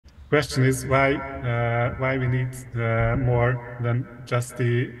question is why we need more than just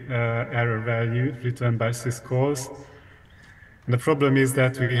the error value returned by syscalls. And the problem is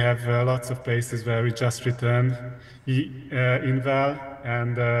that we have lots of places where we just return inval,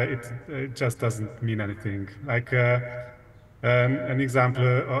 and it just doesn't mean anything. Like an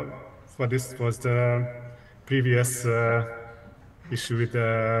example for this was the previous issue with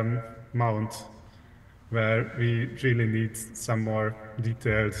the mount, where we really need some more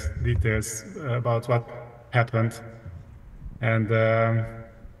details about what happened. And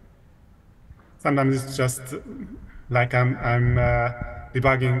sometimes it's just like I'm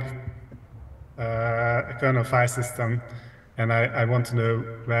debugging a kernel file system, and I want to know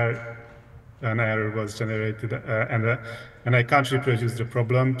where an error was generated, and I can't reproduce the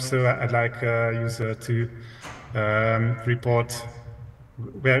problem, so I'd like a user to report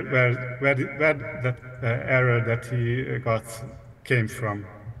where that error that he got came from.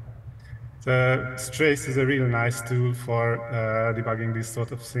 So Strace is a really nice tool for debugging these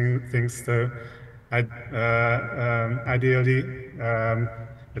sort of things. So ideally,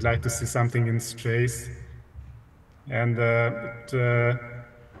 I'd like to see something in Strace, and I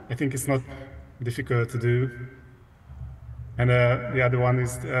think it's not difficult to do. And the other one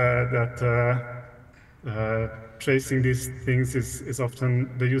is that tracing these things is often,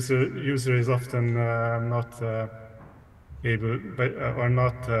 the user is often not able, or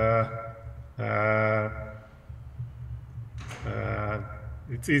not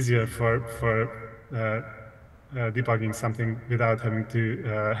it's easier for debugging something without having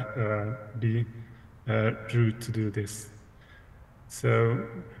to be root to do this. So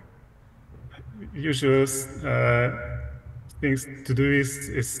usual things to do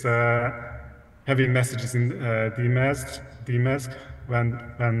is having messages in demask when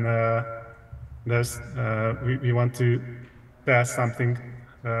there's we want to pass something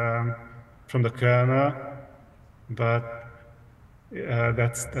from the kernel, but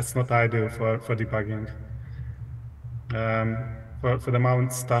that's not ideal for debugging. For the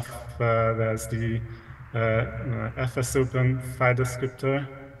mount stuff, there's the fsopen file descriptor,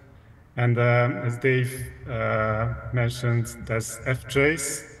 and as Dave mentioned, there's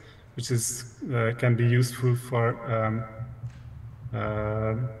ftrace, which is can be useful for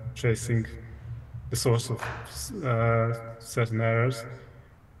tracing the source of certain errors.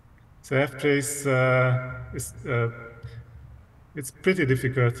 So ftrace is it's pretty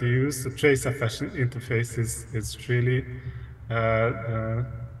difficult to use. The trace interface is really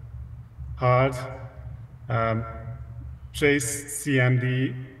hard. Trace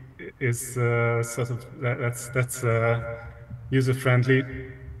CMD is sort of that's a user-friendly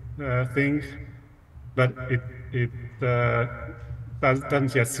thing, but it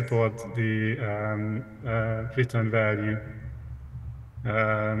doesn't yet support the return value.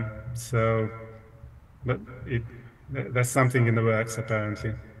 But there's something in the works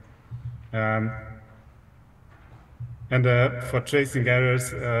apparently. And for tracing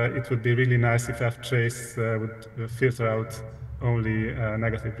errors, it would be really nice if ftrace would filter out only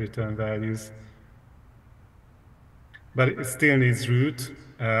negative return values. But it still needs root,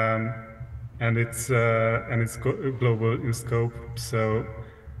 and it's global in scope. So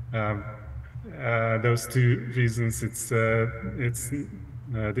those two reasons, it's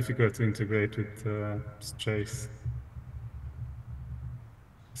difficult to integrate with trace.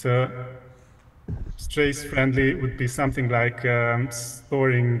 So trace friendly would be something like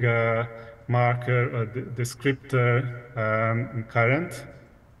storing marker or descriptor current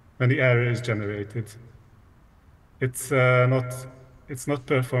when the error is generated. It's not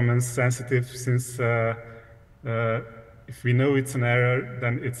performance sensitive, since if we know it's an error,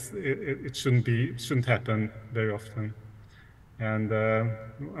 then it shouldn't happen very often. And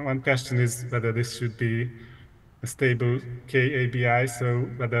one question is whether this should be a stable KABI, so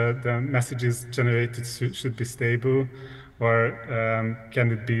whether the messages generated should be stable, or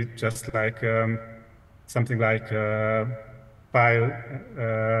can it be just like something like file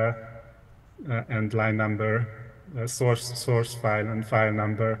and line number, source file and file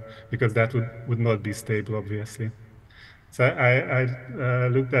number, because that would not be stable, obviously. So I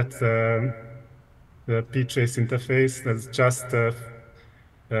looked at the ptrace interface. There's just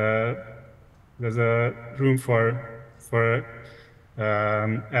there's a room for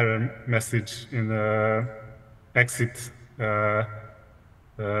error message in the exit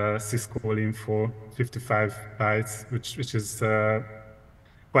syscall info 55 bytes, which is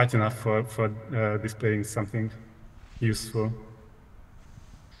quite enough for displaying something useful.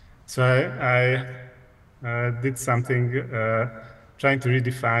 So I did something trying to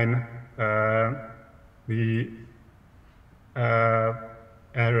redefine the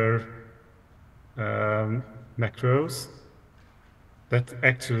error macros that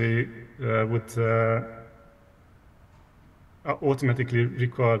actually would automatically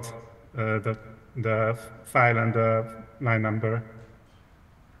record the file and the line number.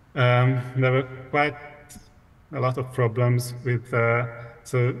 There were quite a lot of problems with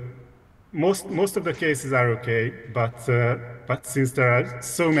so most of the cases are okay, but since there are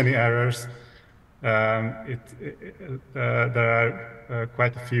so many errors, there are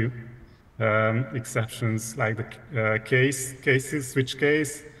quite a few exceptions, like the switch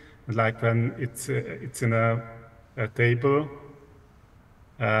case, like when it's in a table,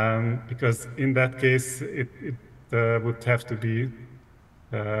 because in that case it would have to be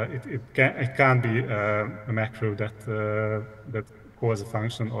it can't be a macro that calls a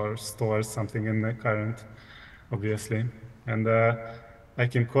function or stores something in the current, obviously. And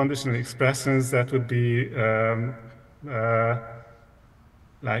like in conditional expressions, that would be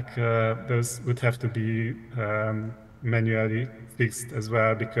those would have to be manually fixed as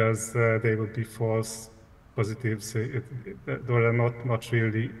well, because they would be false positives. There are not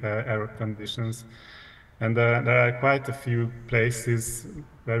really error conditions. And there are quite a few places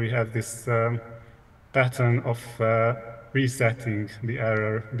where we have this pattern of resetting the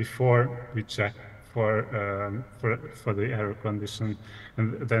error before we check for the error condition,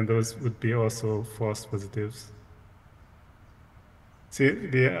 and then those would be also false positives. See,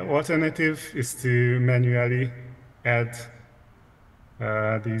 the alternative is to manually add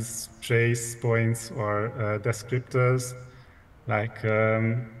these trace points or descriptors, like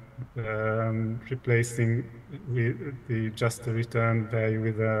replacing just the return value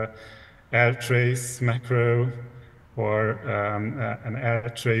with a trace macro, or an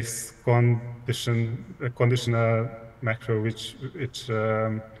trace conditional macro, which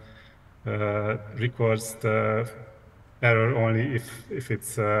records the error only if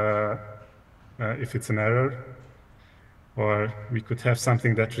it's an error. Or we could have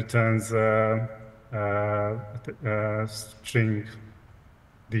something that returns string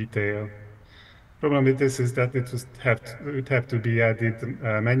detail. Problem with this is that it would have to be added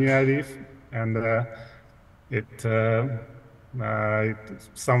manually, and it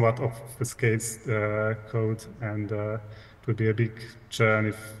somewhat obfuscates the code, and it would be a big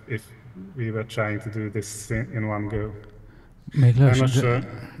churn if we were trying to do this in one go. Miklos, I'm not sure.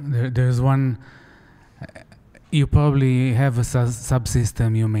 There's one. You probably have a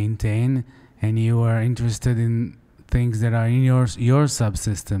subsystem you maintain, and you are interested in things that are in your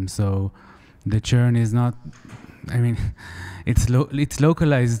subsystem. So the churn is not. I mean, it's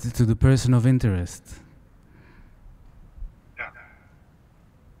localized to the person of interest. Yeah.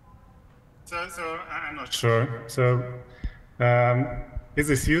 So I'm not sure. So is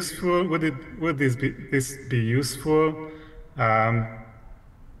this useful? Would this be useful?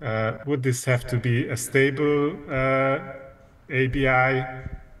 Would this have to be a stable ABI?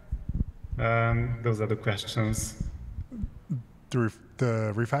 Those are the questions. The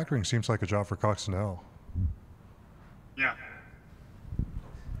refactoring seems like a job for Coccinelle. Yeah.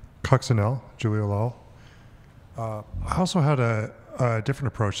 Coccinelle, Julia Lal. I also had a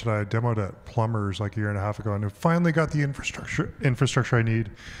different approach that I demoed at Plumbers like a year and a half ago, and I finally got the infrastructure I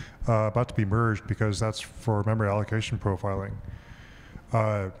need about to be merged, because that's for memory allocation profiling.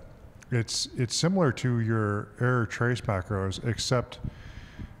 It's similar to your error trace macros, except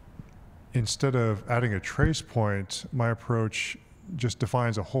instead of adding a trace point, my approach just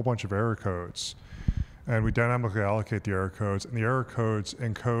defines a whole bunch of error codes, and we dynamically allocate the error codes, and the error codes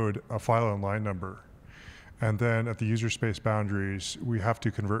encode a file and line number. And then at the user space boundaries, we have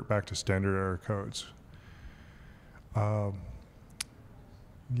to convert back to standard error codes.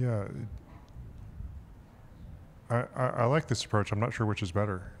 Yeah. I like this approach. I'm not sure which is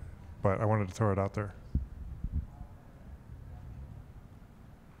better, but I wanted to throw it out there.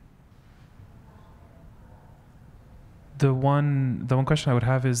 The one question I would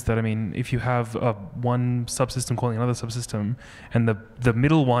have is that, I mean, if you have one subsystem calling another subsystem, and the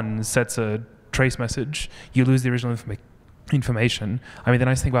middle one sets a trace message, you lose the original information. I mean, the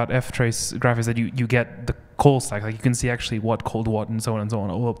nice thing about ftrace graph is that you get the call stack, like you can see actually what called what and so on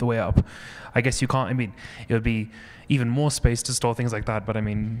all up the way up. I guess you can't, I mean, it would be even more space to store things like that, but I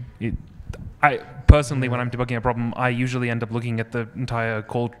mean, I personally, when I'm debugging a problem, I usually end up looking at the entire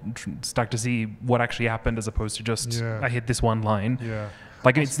call stack to see what actually happened, as opposed to just, I hit this one line. Yeah.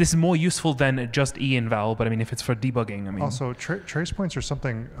 Like, this is more useful than just E and val, but I mean, if it's for debugging, I mean. Also, trace points are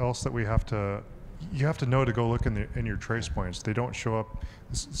something else that you have to know to go look in your trace points. They don't show up.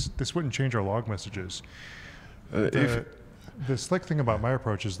 This wouldn't change our log messages. The slick thing about my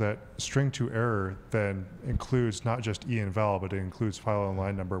approach is that string to error then includes not just e-inval, but it includes file and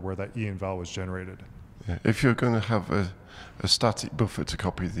line number where that e-inval was generated. Yeah. If you're going to have a static buffer to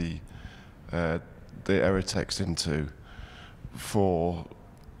copy the error text into for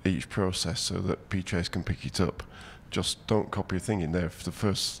each process so that ptrace can pick it up, just don't copy a thing in there if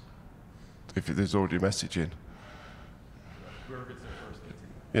there's already a message in. Whoever gets there first gets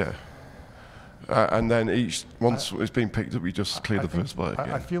it. Yeah. And then once it's been picked up, you just clear the first byte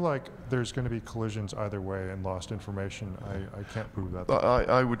again. I feel like there's going to be collisions either way and lost information. I can't prove that. But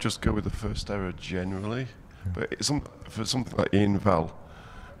I would just go with the first error generally. But for something like inval,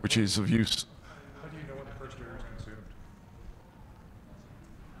 which is of use. How do you know when the first error is consumed?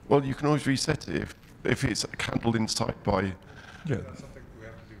 Well, you can always reset it if it's handled inside by. Yeah. That's something we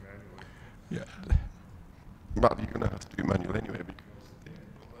have to do manually. Yeah. Well, you're going to have to do it manually anyway, because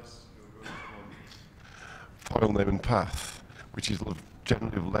unless you go to file name and path, which is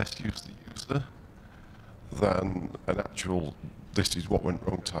generally of less use to the user than an actual "this is what went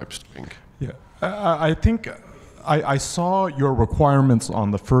wrong" type string. Yeah, I think I saw your requirements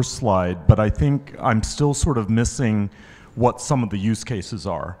on the first slide, but I think I'm still sort of missing what some of the use cases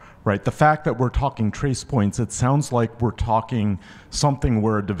are, right? The fact that we're talking trace points, it sounds like we're talking something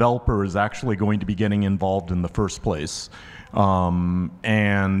where a developer is actually going to be getting involved in the first place.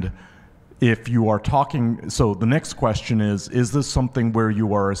 And if you are talking, so the next question is this something where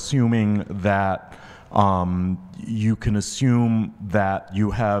you are assuming that you can assume that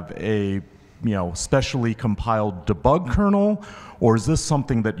you have a specially compiled debug kernel, or is this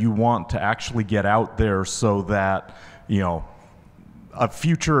something that you want to actually get out there so that a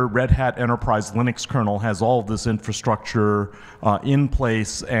future Red Hat Enterprise Linux kernel has all of this infrastructure in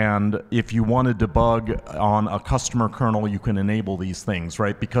place, and if you want to debug on a customer kernel, you can enable these things,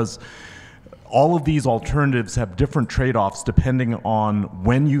 right? Because all of these alternatives have different trade-offs depending on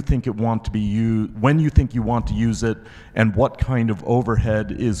when you think it want to be used, when you think you want to use it, and what kind of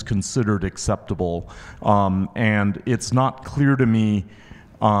overhead is considered acceptable. And it's not clear to me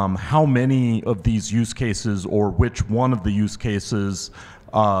how many of these use cases or which one of the use cases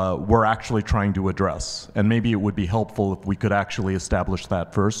we're actually trying to address. And maybe it would be helpful if we could actually establish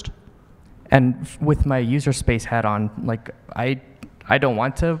that first. And with my user space hat on, I don't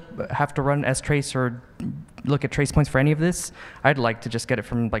want to have to run strace or look at trace points for any of this. I'd like to just get it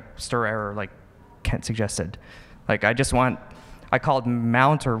from stir error, like Kent suggested. I called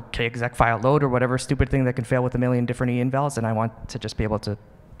mount or kexec file load or whatever stupid thing that can fail with a million different e-invals, and I want to just be able to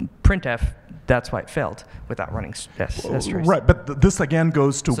printf that's why it failed without running strace. Right, but this again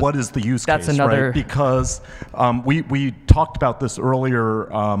goes to what is the use that's case, another, right? Because we talked about this earlier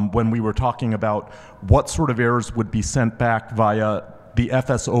when we were talking about what sort of errors would be sent back via the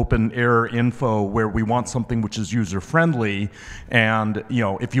fsopen error info, where we want something which is user-friendly, and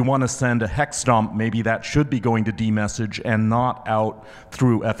if you want to send a hex dump, maybe that should be going to dmessage and not out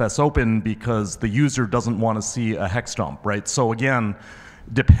through fsopen because the user doesn't want to see a hex dump, right? So again,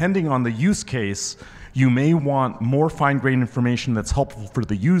 depending on the use case, you may want more fine-grained information that's helpful for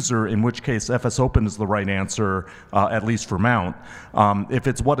the user, in which case fsopen is the right answer, at least for mount. If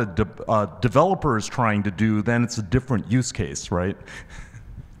it's what a developer is trying to do, then it's a different use case, right?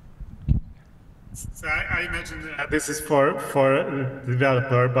 So I imagine this is for the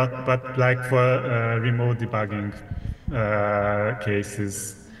developer, but like for remote debugging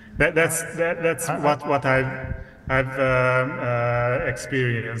cases. That's what I've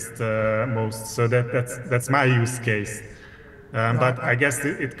experienced most. So that's my use case. But I guess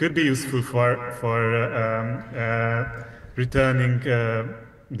it could be useful for returning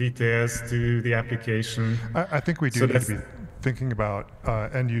details to the application. I think we do need to be thinking about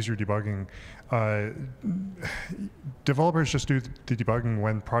end-user debugging. Developers just do the debugging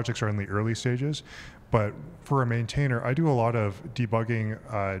when projects are in the early stages, but for a maintainer, I do a lot of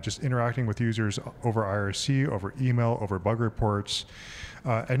debugging, just interacting with users over IRC, over email, over bug reports,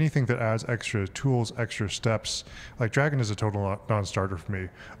 anything that adds extra tools, extra steps. Like Dragon is a total non-starter for me.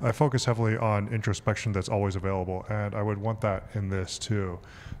 I focus heavily on introspection that's always available, and I would want that in this too.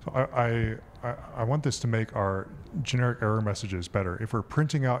 So I want this to make our generic error messages better. If we're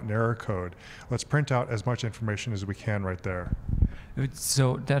printing out an error code, let's print out as much information as we can right there.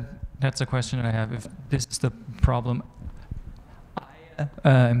 So that's a question that I have. If this is the problem, I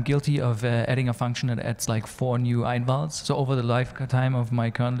am guilty of adding a function that adds like 4 new invals. So over the lifetime of my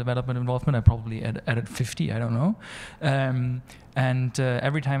kernel development involvement, I probably added 50, I don't know. And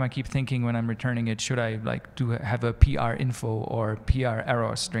every time I keep thinking when I'm returning it, should I like have a PR info or PR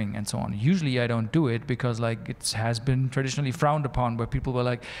error string and so on? Usually I don't do it because like it has been traditionally frowned upon, where people were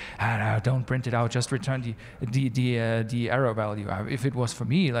like, no, don't print it out, just return the error value. If it was for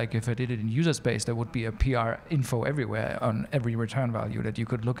me, like if I did it in user space, there would be a PR info everywhere on every return value that you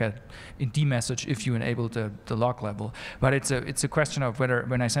could look at in dmessage if you enabled the log level. But it's a question of whether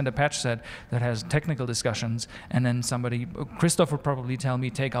when I send a patch set that has technical discussions and then somebody, Christoph would probably tell me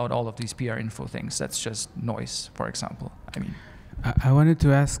take out all of these PR info things. That's just noise, for example. I mean, I wanted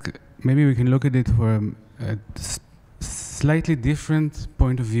to ask, maybe we can look at it from a slightly different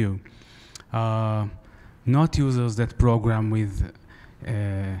point of view. Not users that program with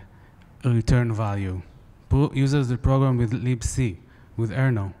a return value. Users that program with libc, with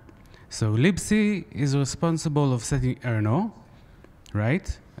erno. So libc is responsible of setting erno,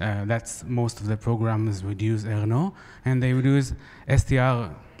 right? That's most of the programs would use erno, and they would use str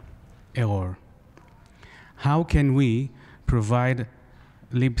error. How can we provide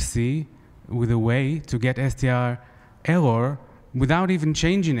libc with a way to get str error without even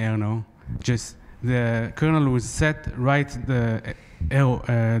changing erno? Just the kernel would write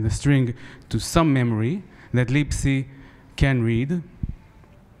the string to some memory that libc can read,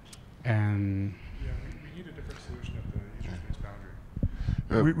 and we need a different solution at the user space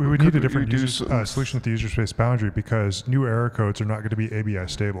boundary. We would need a different solution at the user space boundary because new error codes are not going to be ABI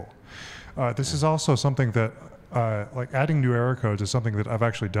stable. This is also something that, like adding new error codes is something that I've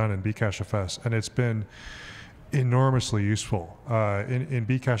actually done in Bcachefs, and it's been enormously useful. In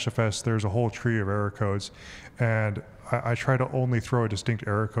Bcachefs, there's a whole tree of error codes, and I try to only throw a distinct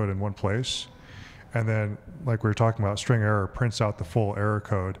error code in one place. And then, like we were talking about, string error prints out the full error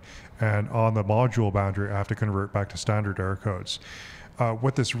code. And on the module boundary, I have to convert back to standard error codes.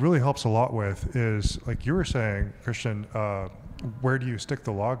 What this really helps a lot with is, like you were saying, Christian, where do you stick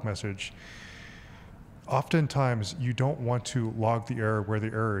the log message? Oftentimes, you don't want to log the error where the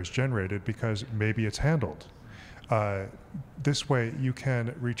error is generated because maybe it's handled. This way, you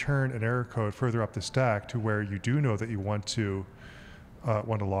can return an error code further up the stack to where you do know that you want to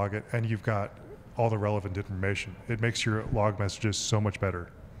log it, and you've got all the relevant information. It makes your log messages so much better.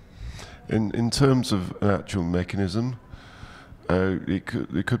 In terms of an actual mechanism, it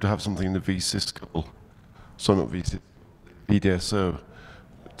could have something in the vsyscall, so not VDSO,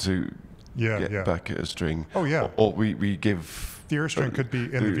 to get back at a string. Oh yeah. Or we give the error string could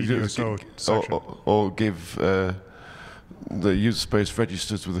be in the VDSO section. Or give the user space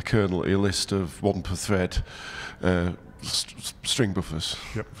registers with the kernel a list of one per thread string buffers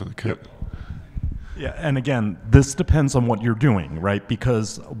for the kernel. Yeah, and again, this depends on what you're doing, right?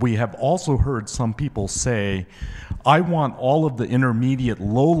 Because we have also heard some people say, I want all of the intermediate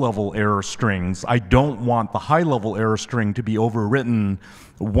low-level error strings. I don't want the high-level error string to be overwritten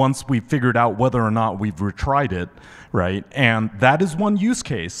once we've figured out whether or not we've retried it, right? And that is one use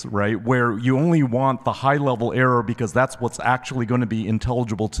case, right, where you only want the high-level error because that's what's actually going to be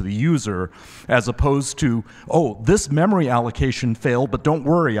intelligible to the user, as opposed to, oh, this memory allocation failed, but don't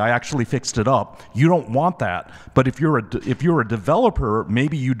worry, I actually fixed it up. You don't want that. But if you're a developer,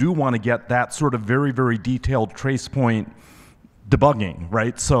 maybe you do want to get that sort of very, very detailed trace point debugging,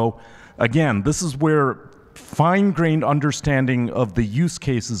 right? So again, this is where fine-grained understanding of the use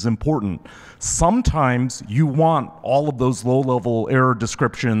case is important. Sometimes you want all of those low-level error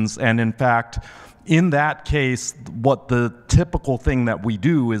descriptions, and in fact, in that case, what the typical thing that we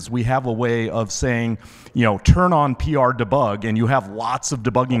do is we have a way of saying, you know, turn on PR debug, and you have lots of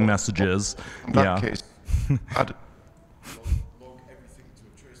debugging messages. In that case, add log everything to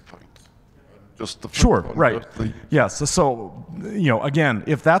a trace point. Just the sure, right. Yes, so, you know, again,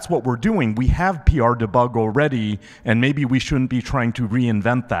 if that's what we're doing, we have PR debug already, and maybe we shouldn't be trying to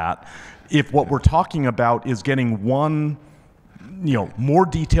reinvent that. If what we're talking about is getting one, you know, more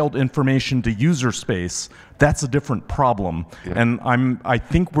detailed information to user space, that's a different problem. Yeah. And I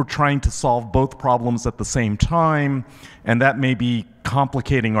think we're trying to solve both problems at the same time, and that may be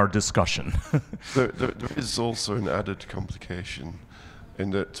complicating our discussion. there is also an added complication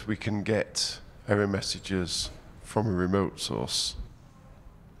in that we can get error messages from a remote source.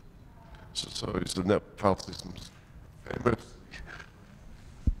 So it's the net file systems.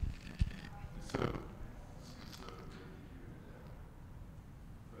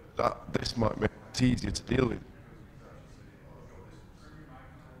 This might make it easier to deal with.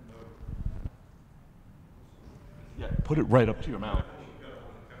 Yeah, put it right up to your mouth.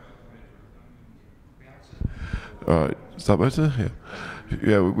 All right, is that better? Yeah.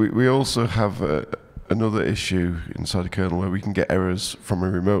 Yeah, we also have another issue inside the kernel where we can get errors from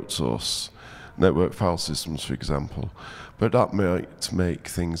a remote source. network file systems, for example. But that might make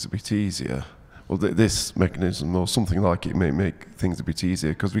things a bit easier. Well, this mechanism or something like it may make things a bit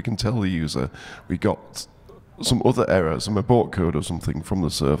easier because we can tell the user we got some other error, some abort code or something from the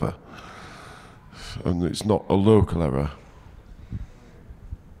server. And it's not a local error.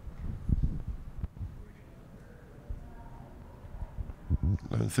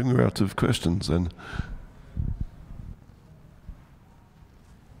 I think we're out of questions then.